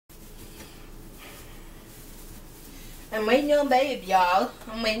I'm waiting on Babe, y'all.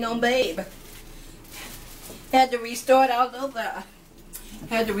 I'm waiting on Babe. Had to restart all over.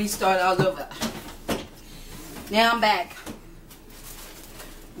 Had to restart all over. Now I'm back.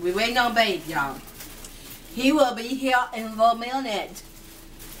 We're waiting on Babe, y'all. He will be here in a minute.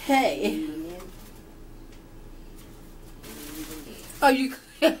 Hey. Are you...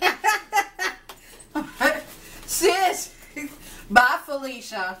 Sis. Bye,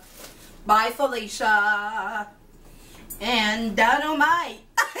 Felicia. Bye, Felicia. And Dynamite.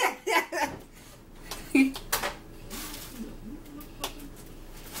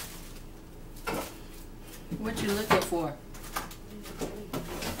 What you looking for?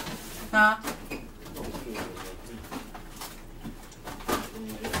 Huh?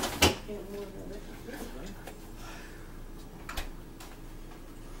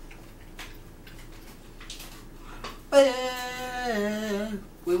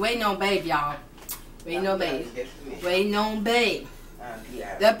 We waiting on Babe, y'all. Waiting on Babe. Waiting on Babe.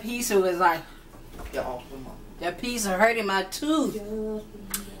 That pizza was like, that pizza hurting my tooth.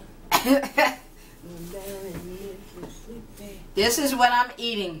 This is what I'm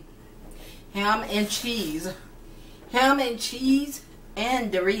eating. Ham and cheese. Ham and cheese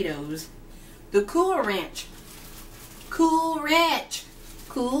and Doritos. The Cool Ranch. Cool Ranch.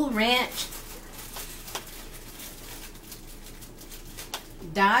 Cool Ranch.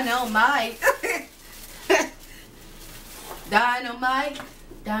 Dynamite. Dynamite.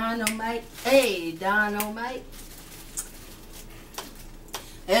 Dynamite. Hey, Dynamite.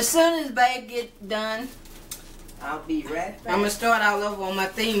 As soon as Babe get done, I'll be right back. I'm going to start all over on my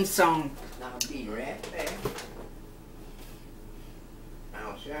theme song. I'll be right back.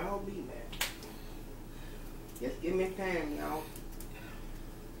 I'll be back. Just give me time, y'all.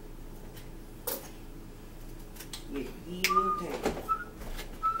 Just give me time.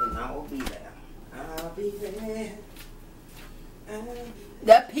 And I'll be there. I'll be there.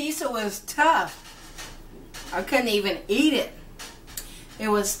 That pizza was tough. I couldn't even eat it. It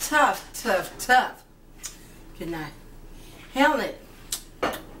was tough, tough, tough. Good night. Hell it.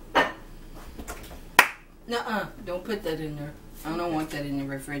 Nuh-uh. Don't put that in there. I don't want that in the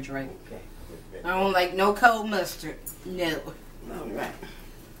refrigerator. Okay. I don't like no cold mustard. No. All right.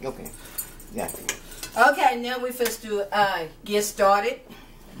 Okay. Got it. Okay, now we first do get started.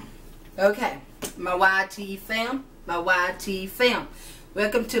 Okay. My YT fam. My YT fam.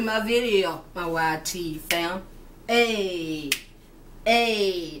 Welcome to my video. My YT fam. Hey.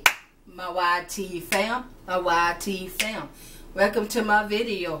 Hey. My YT fam. My YT fam. Welcome to my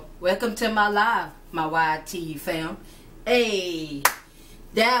video. Welcome to my live. My YT fam. Hey.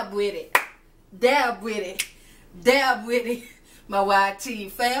 Dab with it. Dab with it. Dab with it. My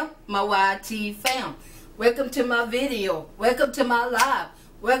YT fam. My YT fam. Welcome to my video. Welcome to my live.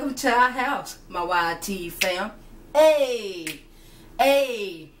 Welcome to our house. My YT fam. Hey.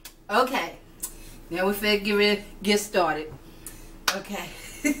 Hey. Okay. Now we finna get started. Okay.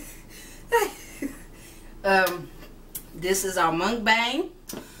 This is our mukbang.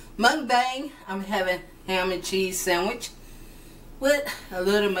 Mukbang. I'm having ham and cheese sandwich with a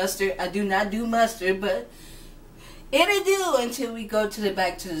little mustard. I do not do mustard, but it'll do until we go to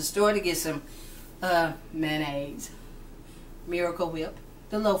back to the store to get some mayonnaise, Miracle Whip,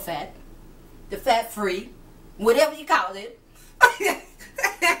 the low fat, the fat free, whatever you call it.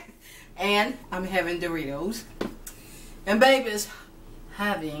 And I'm having Doritos, and Baby's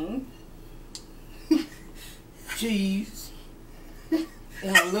having cheese and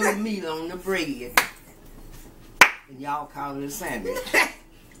a little meat on the bread. And y'all call it a sandwich.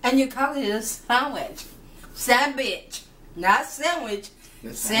 And you call it a sandwich. Sandwich. Not sandwich.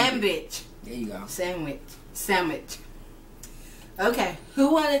 Sandwich. There you go. Sandwich. Sandwich. Okay.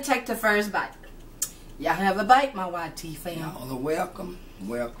 Who want to take the first bite? Y'all have a bite, my YT fam. Y'all are welcome.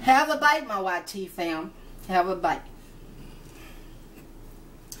 Welcome. Have a bite, my YT fam. Have a bite.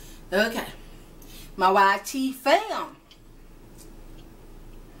 Okay. My YT fam.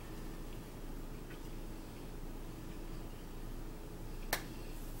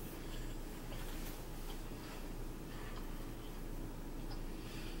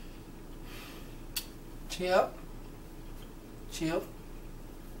 Chip. Chip.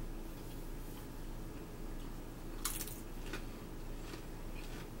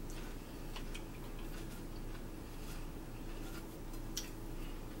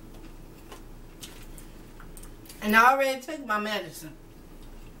 And I already took my medicine.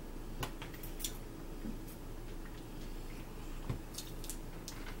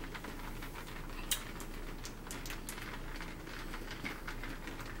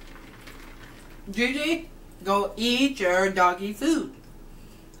 Gigi, go eat your doggy food.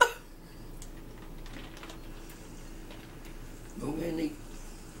 ahead and eat.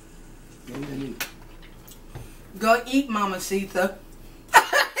 Go ahead and eat. Go eat, Mama Sita.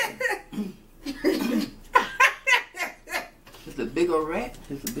 It's a big old rat.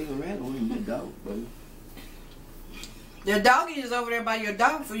 It's a big old rat. Or even a dog, baby. The doggy is over there by your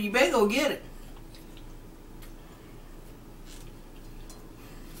dog food. You better go get it.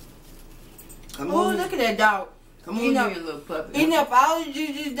 Come Oh, on. look at that dog. Come on here, little puppy. Eating up all of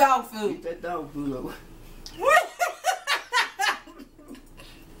Gigi's dog food. Eat that dog food over.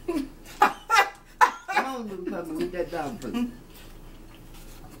 Come on, little puppy. Eat that dog food.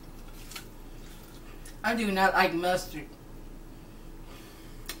 I do not like mustard.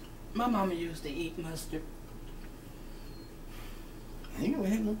 My mama used to eat mustard. I ain't never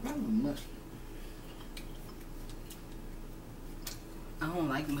had no problem with mustard. I don't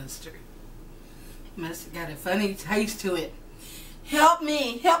like mustard. Mustard got a funny taste to it. Help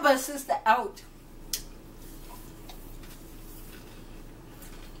me. Help my sister out.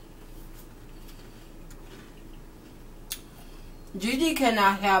 Gigi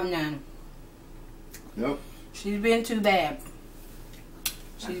cannot have none. Nope. She's been too bad.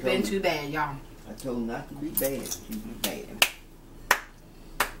 She's been too bad, y'all. I told her not to be bad. She be bad.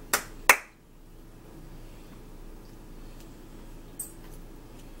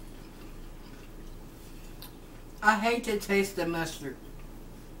 I hate the taste of mustard.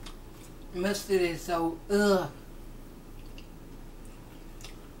 Mustard is so, ugh.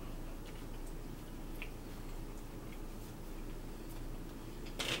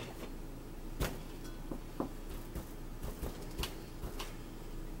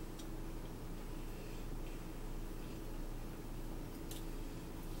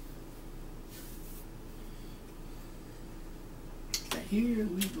 Here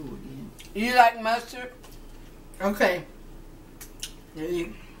we go again. You like mustard? Okay.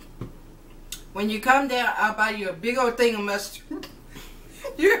 When you come down, I'll buy you a big old thing of mustard.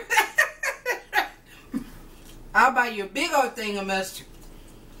 I'll buy you a big old thing of mustard.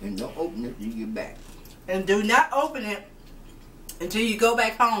 And don't open it till you get back. And do not open it until you go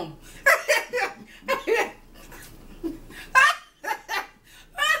back home.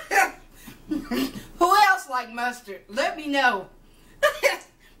 Who else like mustard? Let me know.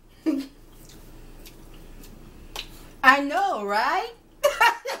 I know, right?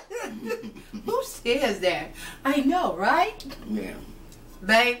 Who says that? I know, right? Yeah.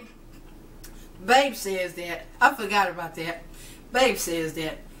 Babe. Babe says that. I forgot about that. Babe says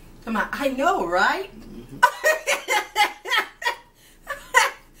that. Come on. I know, right?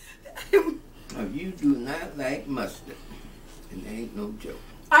 Now, you do not like mustard. And there ain't no joke.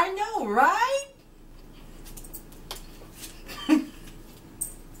 I know, right?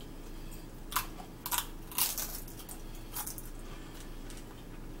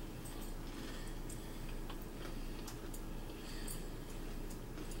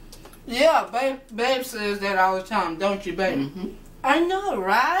 Yeah, babe says that all the time, don't you, babe? Mm-hmm. I know,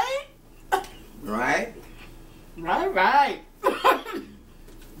 right? Right? Right.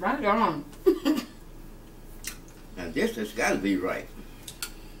 Right on. Now, this has got to be right.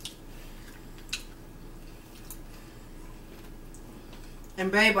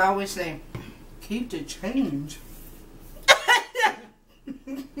 And babe, I always say, keep the change.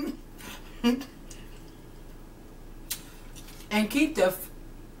 And keep the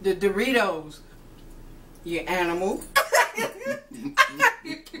Doritos, you animal.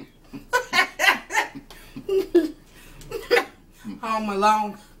 Home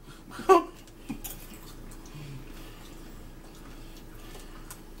alone.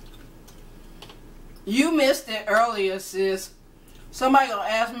 You missed it earlier, sis. Somebody gonna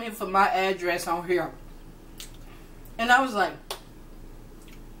ask me for my address on here. And I was like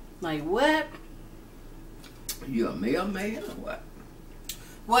what? You a mailman or what?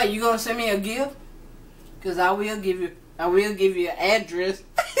 What, you gonna send me a gift? Cause I will give you an address.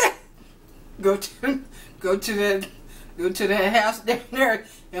 go to that house down there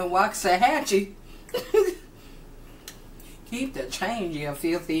in Waxahachie. Keep the change, you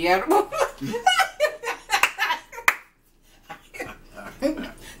filthy animal.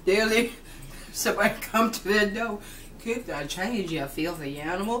 Daily, somebody come to the door. Keep the change, you filthy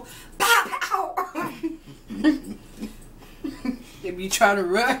animal. Pow, pow. They be trying to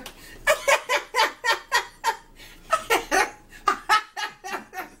run.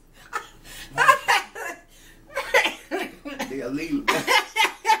 They'll leave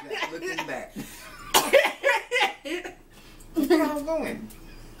looking back. Where y'all going?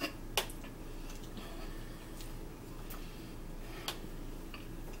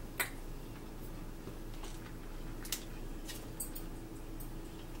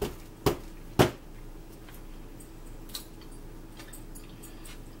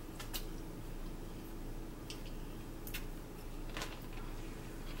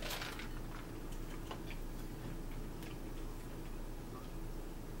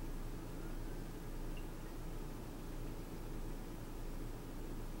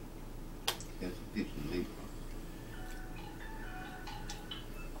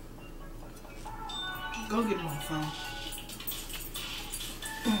 phone. Oh.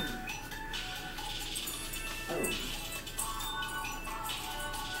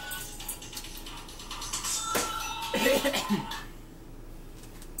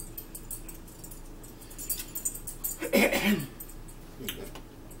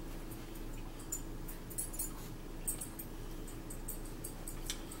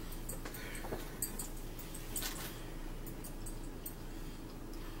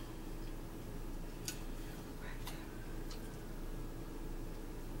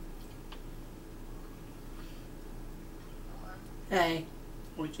 Hey,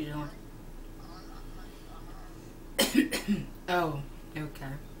 what you doing? Oh, okay.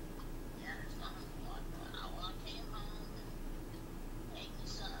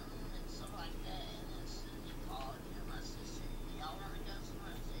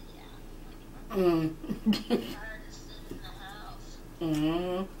 Mm.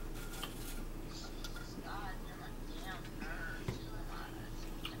 Mm.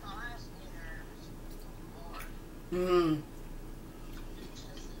 Mm.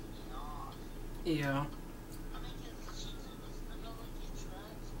 Yeah.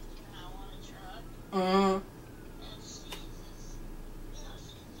 Mm.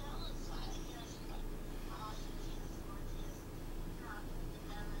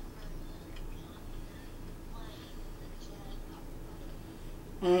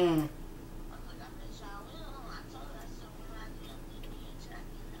 Mm.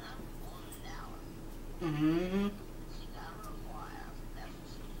 Mm.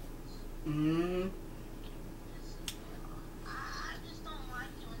 Mm.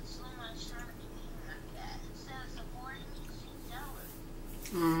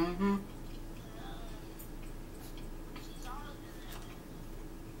 Mm-hmm.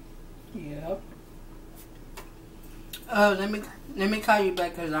 Yep. Oh, let me call you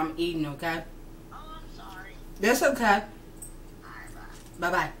back because I'm eating. Okay. Oh, I'm sorry. That's okay. Alright, bye.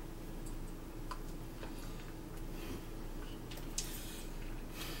 Bye bye.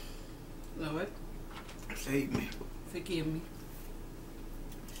 Lord, Save me. forgive me.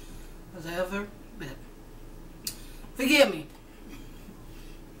 As I ever been. Forgive me.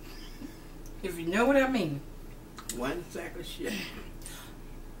 If you know what I mean. One sack of shit.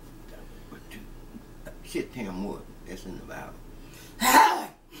 Shit, Tim Wood. That's in the Bible.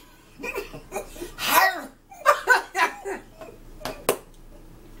 That's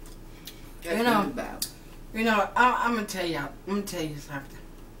You know, in the Bible. You know, I'm gonna tell y'all. I'm gonna tell you something.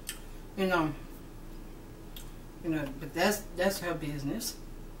 You know, but that's her business.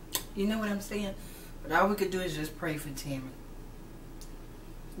 You know what I'm saying? But all we could do is just pray for Tammy.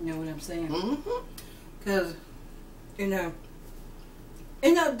 You know what I'm saying? Mm-hmm. Cause, you know,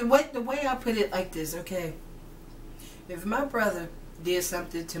 the way I put it like this, okay? If my brother did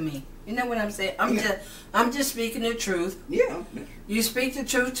something to me, you know what I'm saying? I'm just speaking the truth. Yeah. You speak the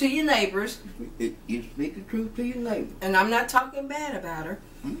truth to your neighbors. You speak the truth to your neighbor. And I'm not talking bad about her.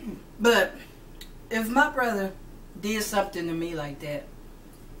 Mm-hmm. But if my brother did something to me like that,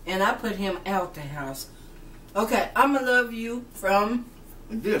 and I put him out the house, okay, I'm gonna love you from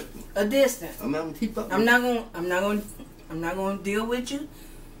a distance. I'm gonna keep up. I'm not gonna deal with you.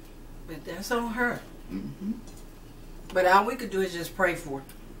 But that's on her. Mm-hmm. But all we could do is just pray for her.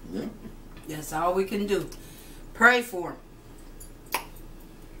 Yeah. That's all we can do. Pray for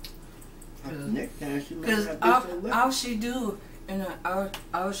her. Next time she Because all she do,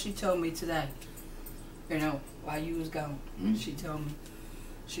 all she told me today, while you was gone, Mm-hmm. she told me,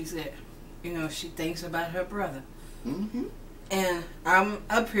 she said, she thinks about her brother. Mm-hmm. And I'm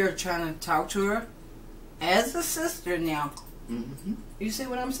up here trying to talk to her as a sister now. Mm-hmm. You see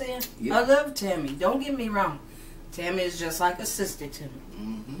what I'm saying? Yeah. I love Tammy. Don't get me wrong. Tammy is just like a sister to me.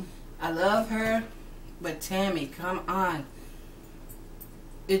 Mm-hmm. I love her, but Tammy, come on.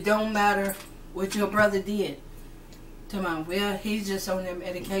 It don't matter what your brother did. Come on, well, he's just on that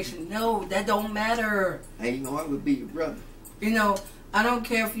medication. No, that don't matter. I ain't know I would be your brother. I don't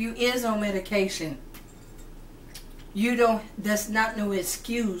care if you is on medication. That's not no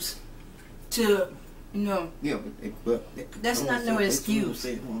excuse to, Yeah, but That's not no excuse.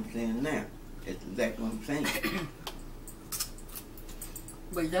 That's what I'm saying now. That's exactly what I'm saying.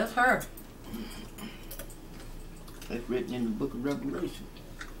 But that's her. That's written in the book of Revelation.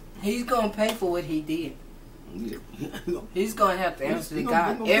 He's going to pay for what he did. Yeah. He's going to have to answer to He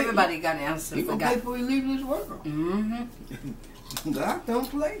God. gonna pay. Everybody got to answer He for gonna pay God. before he leaves this world. Mm-hmm. God don't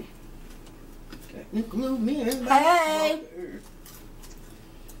play. That include me and Hey!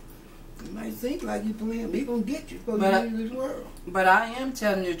 You might think like you playing, but he gonna get you before you But leave this world. But I am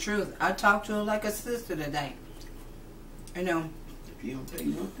telling the truth. I talked to her like a sister today. If you don't pay,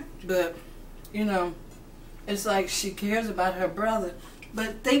 you don't pay. But, It's like she cares about her brother.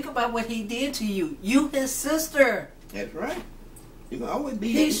 But think about what he did to you. You his sister. That's right. He will always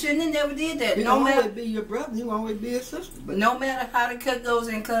be. He shouldn't have never did that. He No will matter. always be your brother. He will always be his sister. But No matter how the cut goes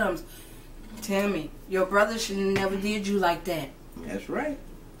and comes, tell me, your brother should have never did you like that. that's right.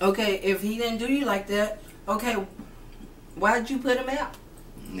 Okay, if he didn't do you like that, okay, why'd you put him out?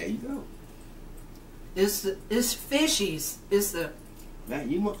 There you go. It's fishies. It's the Now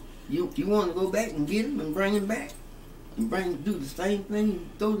you want to go back and get him and bring him back and do the same thing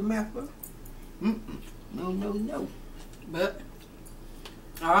and throw them out for? No. but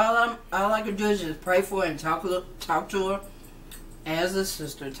all I can do is just pray for her and talk to her as a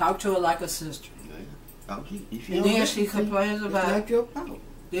sister. Talk to her like a sister. And then she complains about. It's not your fault.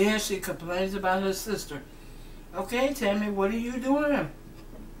 Then she complains about her sister. Okay, Tammy, what are you doing?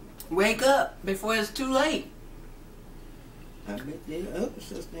 Wake up before it's too late. I bet the other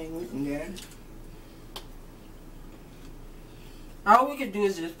sister ain't went and got it. All we can do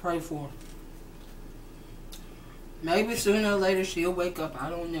is just pray for her. Maybe sooner or later she'll wake up. I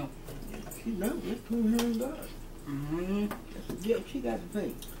don't know. She knows. It's between her and God. Mm-hmm. That's a debt she got to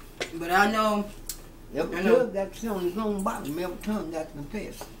pay. But I know. Every tongue got to sit on his own bottom. Every tongue got to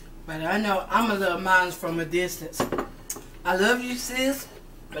confess. But I know I'm going to love mine from a distance. I love you, sis,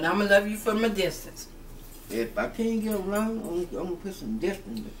 but I'm going to love you from a distance. If I can't get along, I'm going to put some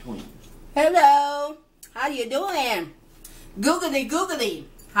distance between us. Hello. How you doing? Googly.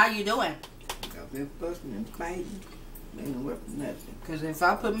 How you doing? If they're fussing and fighting, they ain't worth nothing. Because if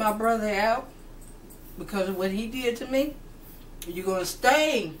I put my brother out because of what he did to me, you're going to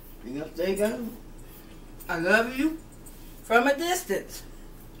stay. You going to stay gone? I love you from a distance.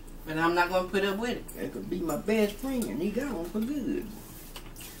 But I'm not going to put up with it. That could be my best friend, and he gone for good.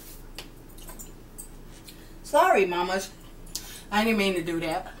 Sorry, mamas. I didn't mean to do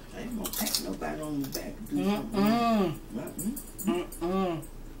that. I ain't gonna pat nobody on the back to do something.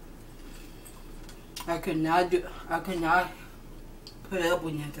 I could not put up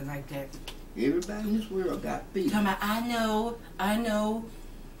with nothing like that. Everybody in this world got feelings. Tell me, I know.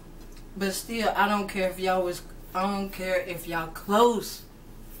 But still, I don't care if y'all close.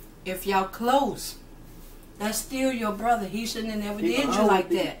 If y'all close, that's still your brother. He shouldn't have never did you like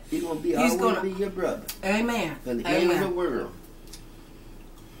that. He's gonna be your brother. Amen. For the end of the world.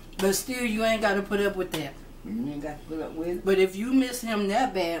 But still, you ain't got to put up with that. You ain't got to put up with it. But if you miss him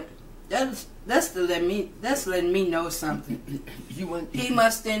that bad, that's letting me know something. He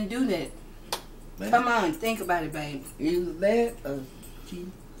must didn't do that. Man. Come on, think about it, babe. Either that or she.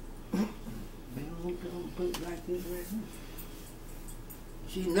 I'm gonna put it like this right here.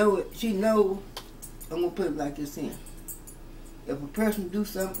 She know it. She know. I'm gonna put it like this in. If a person do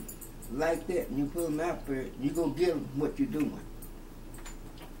something like that and you put them out for it, you gonna give them what you're doing.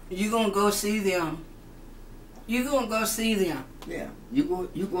 You gonna go see them. You gonna go see them. Yeah, you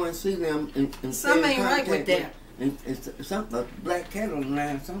go and see them. And something ain't right with that. And it's something, a black cat on the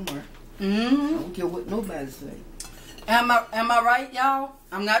line somewhere. Mm-hmm. I don't care what nobody say. Am I right, y'all?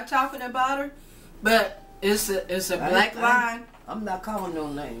 I'm not talking about her, but it's a black line. I'm not calling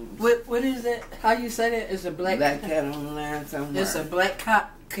no names. What is it? How you say that? It's a black cat on the line somewhere. It's a black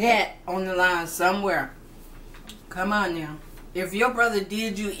cat on the line somewhere. Come on now. If your brother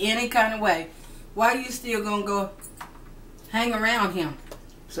did you any kind of way, why you still gonna go hang around him?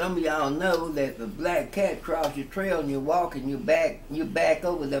 Some of y'all know that the black cat cross your trail and you're walking, you back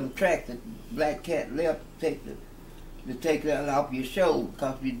over them tracks that black cat left to take that off your shoulder.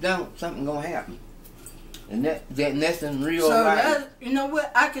 Because if you don't, something gonna happen. And that's in real life. So you know what?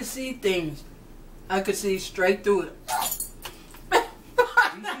 I can see things. I can see straight through it.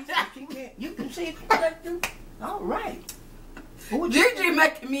 You can see it straight through. All right. Gigi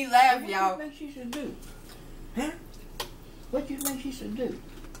making me laugh, y'all. What do you think she should do? Huh? What do you think she should do?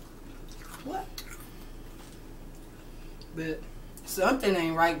 What? But something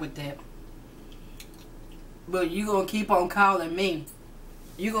ain't right with that. But you gonna keep on calling me.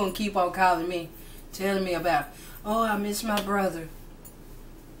 You gonna keep on calling me, telling me about, oh, I miss my brother.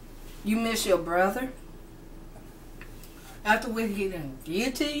 You miss your brother? After what he done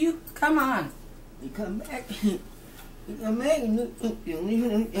did to you? Come on. You come back. Ain't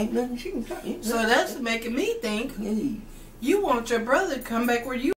nothing she can tell you. So that's making me think, you want your brother to come back where you